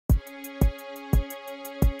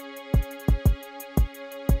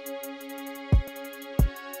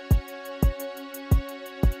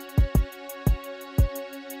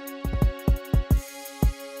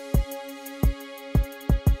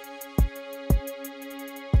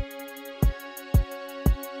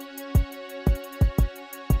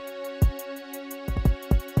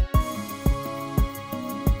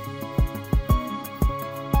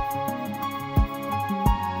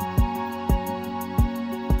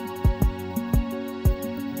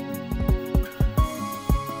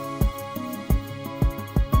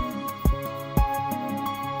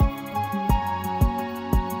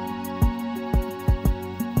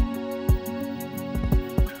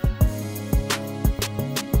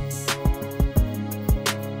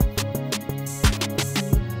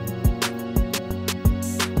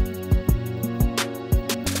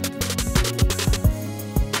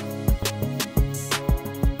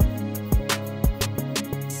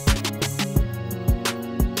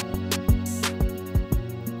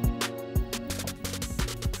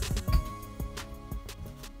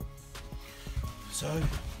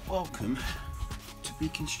welcome to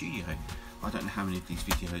Beacon Studio. I don't know how many of these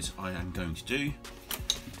videos I am going to do.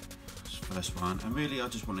 This first one, and really I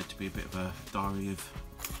just want it to be a bit of a diary of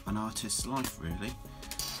an artist's life really.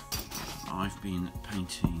 I've been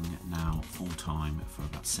painting now full time for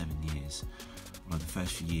about 7 years. Well, the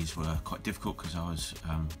first few years were quite difficult because I was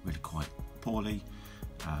really quite poorly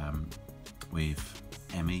with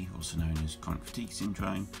ME, also known as chronic fatigue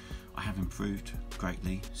syndrome. I have improved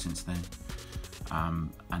greatly since then,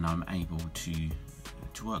 and I'm able to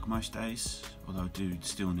work most days, although I do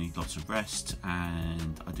still need lots of rest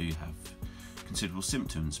and I do have considerable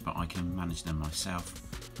symptoms, but I can manage them myself.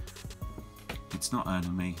 It's not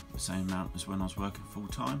earning me the same amount as when I was working full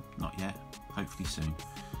time, not yet, hopefully soon.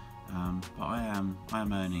 But I am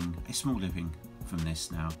earning a small living from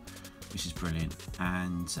this now, which is brilliant.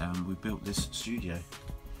 And we built this studio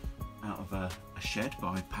out of a shed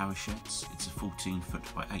by Powersheds. It's a 14-foot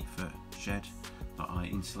by 8-foot shed that I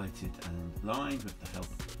insulated and lined with the help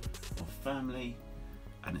of family,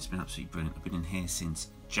 and it's been absolutely brilliant. I've been in here since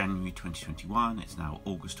January 2021. It's now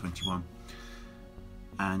August 21,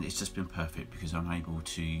 and it's just been perfect because I'm able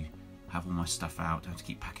to have all my stuff out. I have to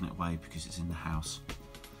keep packing it away because it's in the house.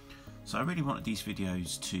 So I really wanted these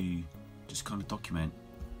videos to just kind of document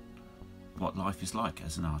what life is like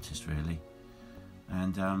as an artist really,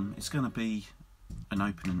 and it's going to be an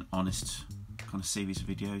open and honest kind of series of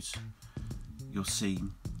videos. You'll see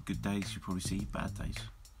good days, you'll probably see bad days,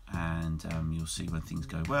 and you'll see when things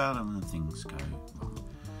go well and when things go wrong.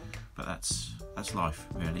 But that's life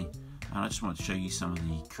really, and I just wanted to show you some of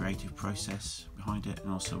the creative process behind it,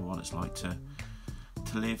 and also what it's like to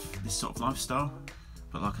live this sort of lifestyle.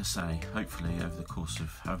 But like I say, hopefully over the course of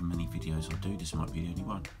however many videos I'll do, this might be the only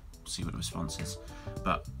one. We'll see what the response is.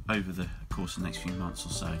 But over the course of the next few months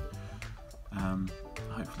or so,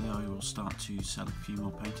 hopefully I will start to sell a few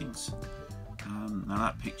more paintings. Now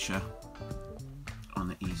that picture on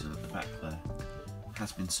the easel at the back there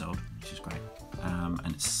has been sold, which is great,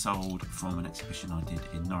 and it's sold from an exhibition I did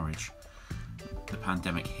in Norwich. The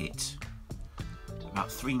pandemic hit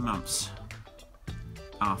about 3 months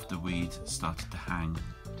after we'd started to hang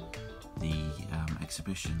the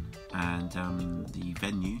exhibition, and the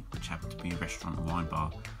venue, which happened to be a restaurant and wine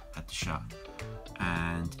bar, had to shut,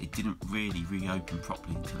 and it didn't really reopen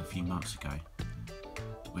properly until a few months ago,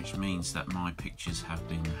 which means that my pictures have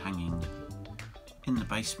been hanging in the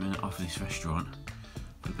basement of this restaurant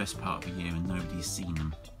for the best part of a year and nobody's seen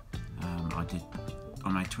them. I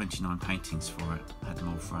made 29 paintings for it, had them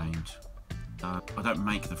all framed. I don't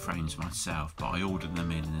make the frames myself, but I order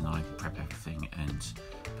them in and then I prep everything and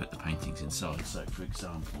put the paintings inside. So for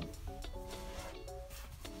example,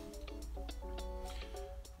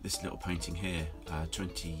 this little painting here,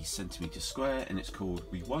 20 centimetres square, and it's called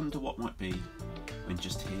We Wonder What Might Be When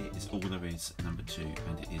Just Here Is All There Is, number 2,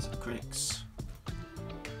 and it is acrylics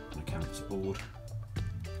on a canvas board,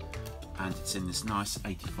 and it's in this nice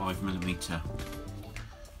 85mm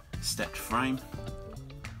stepped frame.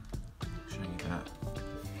 I'll show you that.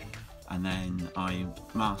 And then I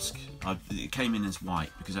mask, it came in as white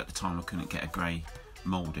because at the time I couldn't get a grey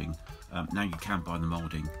moulding. Now you can buy the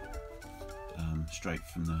moulding straight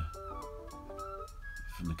from the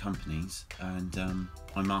companies, and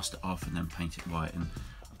I masked it off and then paint it white, and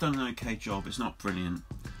I've done an okay job. It's not brilliant,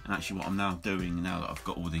 and actually what I'm now doing, now that I've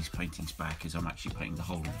got all these paintings back, is I'm actually painting the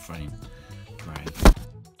whole of the frame grey.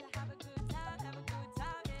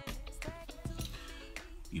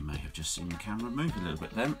 You may have just seen the camera move a little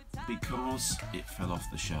bit then, because it fell off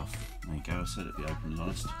the shelf. There you go, I said it'd be open and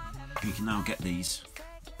honest. You can now get these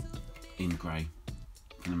in grey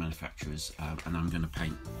from the manufacturers, and I'm going to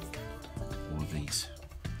paint all of these,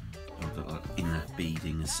 like inner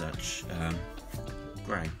beading as such,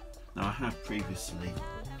 grey. Now I have previously,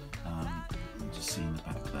 just seen the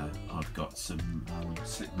back there, I've got some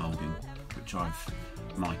slip moulding which I've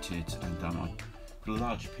mited and done. For the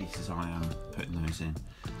larger pieces I am putting those in.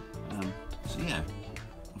 So yeah,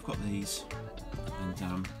 I've got these,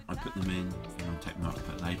 and I put them in, and I take them out,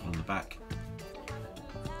 put a label on the back,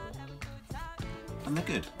 and they're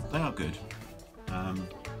good. They are good, and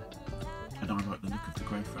I like the look of the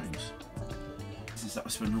grey frames. Since that I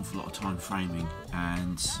spend an awful lot of time framing,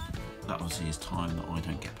 and that obviously is time that I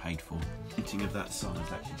don't get paid for. Painting of that size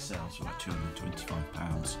actually sells for like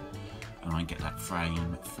 £225, and I can get that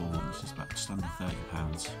frame for just under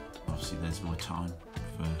 £30. Obviously there's my time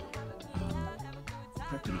for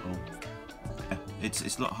prepping it all. It's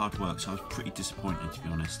a lot of hard work, so I was pretty disappointed, to be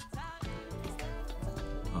honest,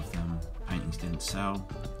 of them. Paintings didn't sell,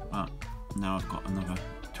 but now I've got another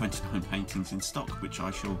 29 paintings in stock, which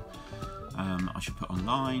I shall put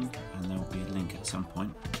online, and there will be a link at some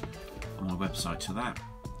point on my website to that.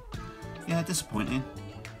 yeah, disappointing,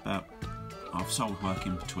 but I've sold work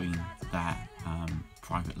in between that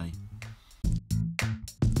privately.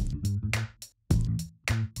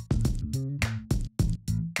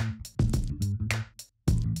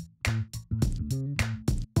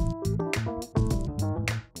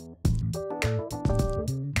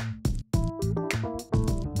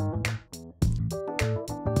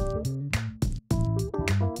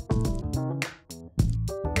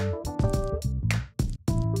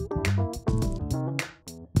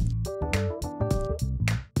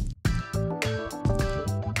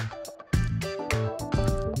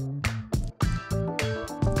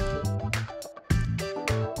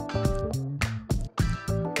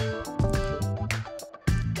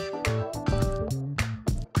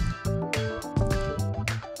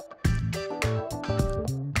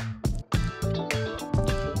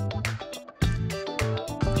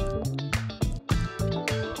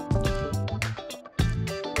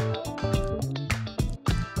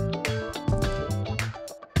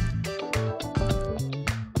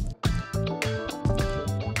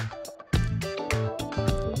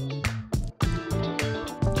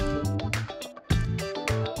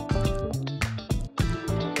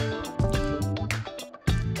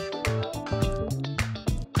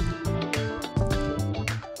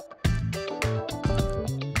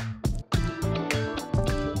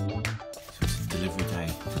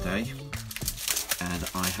 And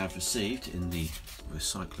I have received in the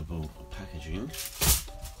recyclable packaging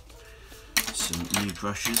some new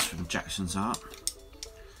brushes from Jackson's Art,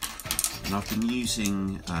 and I've been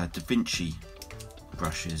using Da Vinci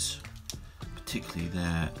brushes, particularly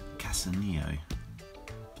their Casaneo.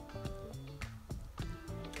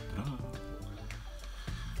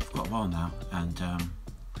 I've got a while now, and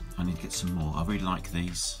I need to get some more. I really like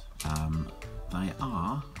these. They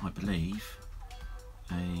are, I believe,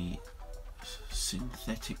 a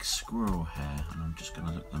synthetic squirrel hair, and I'm just going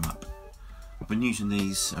to look them up. I've been using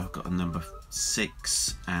these. I've got a number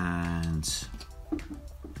 6 and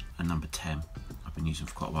a number 10. I've been using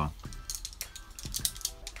for quite a while,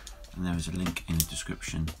 and there is a link in the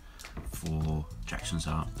description for Jackson's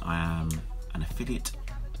Art. I am an affiliate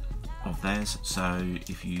of theirs, so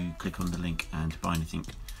if you click on the link and buy anything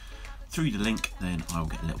through the link, then I will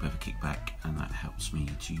get a little bit of a kickback, and that helps me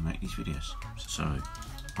to make these videos. So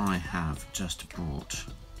I have just bought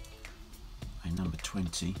a number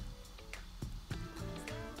 20,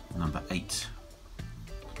 number 8,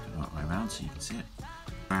 the right way around so you can see it,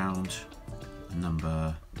 round, a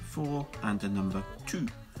number 4 and a number 2.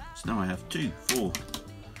 So now I have 2, 4,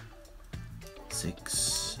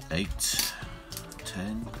 6, 8, 10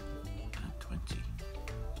 and 20.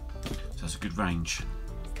 So that's a good range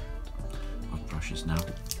of brushes now.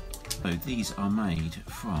 So these are made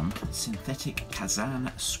from synthetic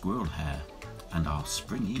Kazan squirrel hair and are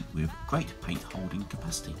springy with great paint holding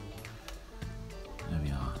capacity. There we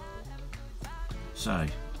are. So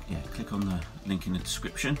yeah, click on the link in the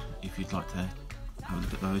description if you'd like to have a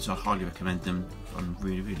look at those. I highly recommend them. I find them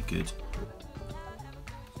really, really good.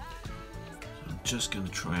 So I'm just going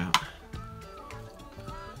to try out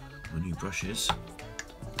my new brushes.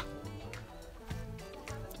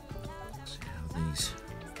 See how these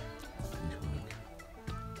work.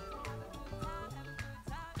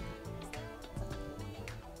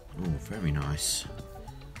 Oh, very nice.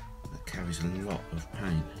 That carries a lot of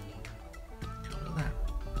paint. Look at that.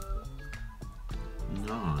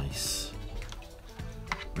 Nice.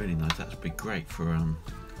 Really nice. That'd be great for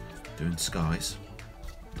doing skies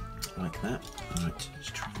like that. Right,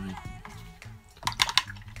 let's try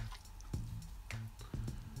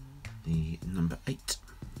the number 8.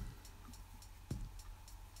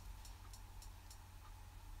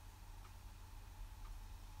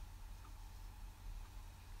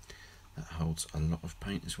 That holds a lot of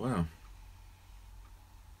paint as well.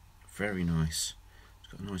 Very nice.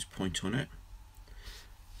 It's got a nice point on it.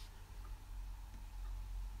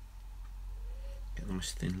 Get a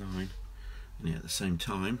nice thin line, and yet at the same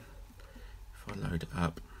time, if I load it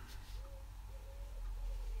up,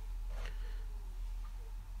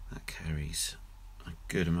 that carries a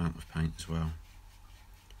good amount of paint as well.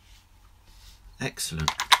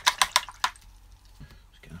 Excellent.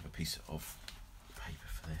 Let's get another piece of paper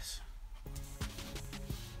for this.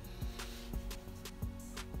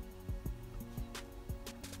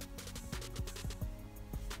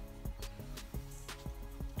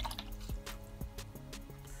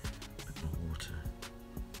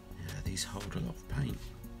 These hold a lot of paint.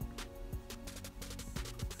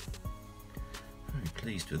 Very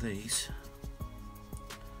pleased with these.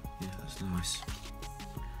 Yeah, that's nice.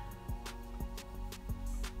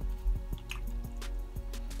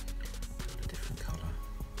 Got a different colour.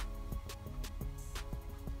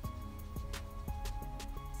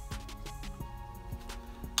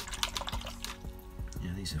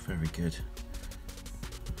 These are very good.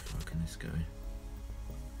 How far can this go?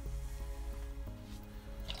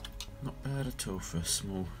 Not bad at all for a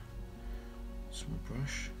small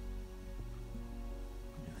brush.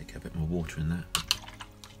 Yeah, they get a bit more water in there.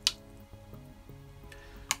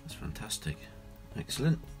 That's fantastic.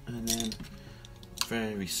 Excellent. And then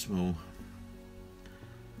very small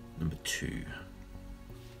number 2.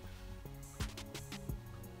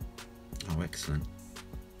 Oh, excellent.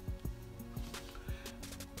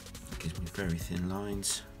 That gives me very thin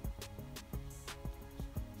lines.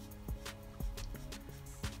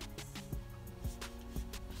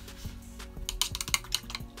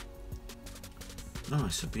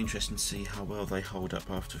 Nice. It'll be interesting to see how well they hold up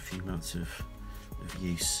after a few months of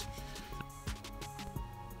use.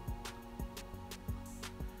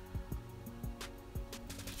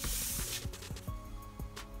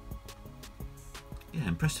 Yeah,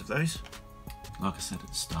 impressed with those. Like I said at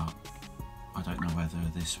the start, I don't know whether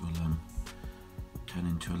this will turn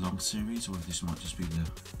into a long series or if this might just be the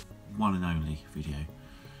one and only video.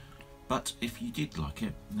 But if you did like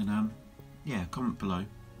it, then yeah, comment below,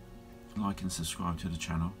 like and subscribe to the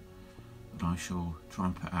channel, and I shall try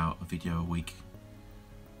and put out a video a week,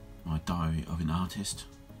 my diary of an artist.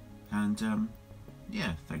 And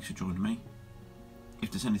yeah, thanks for joining me. If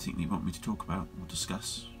there's anything that you want me to talk about or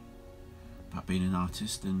discuss about being an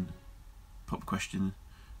artist, then pop a question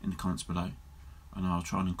in the comments below and I'll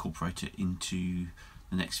try and incorporate it into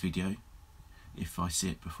the next video if I see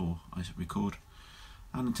it before I record.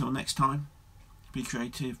 And until next time, be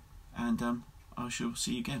creative, and I shall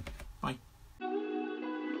see you again.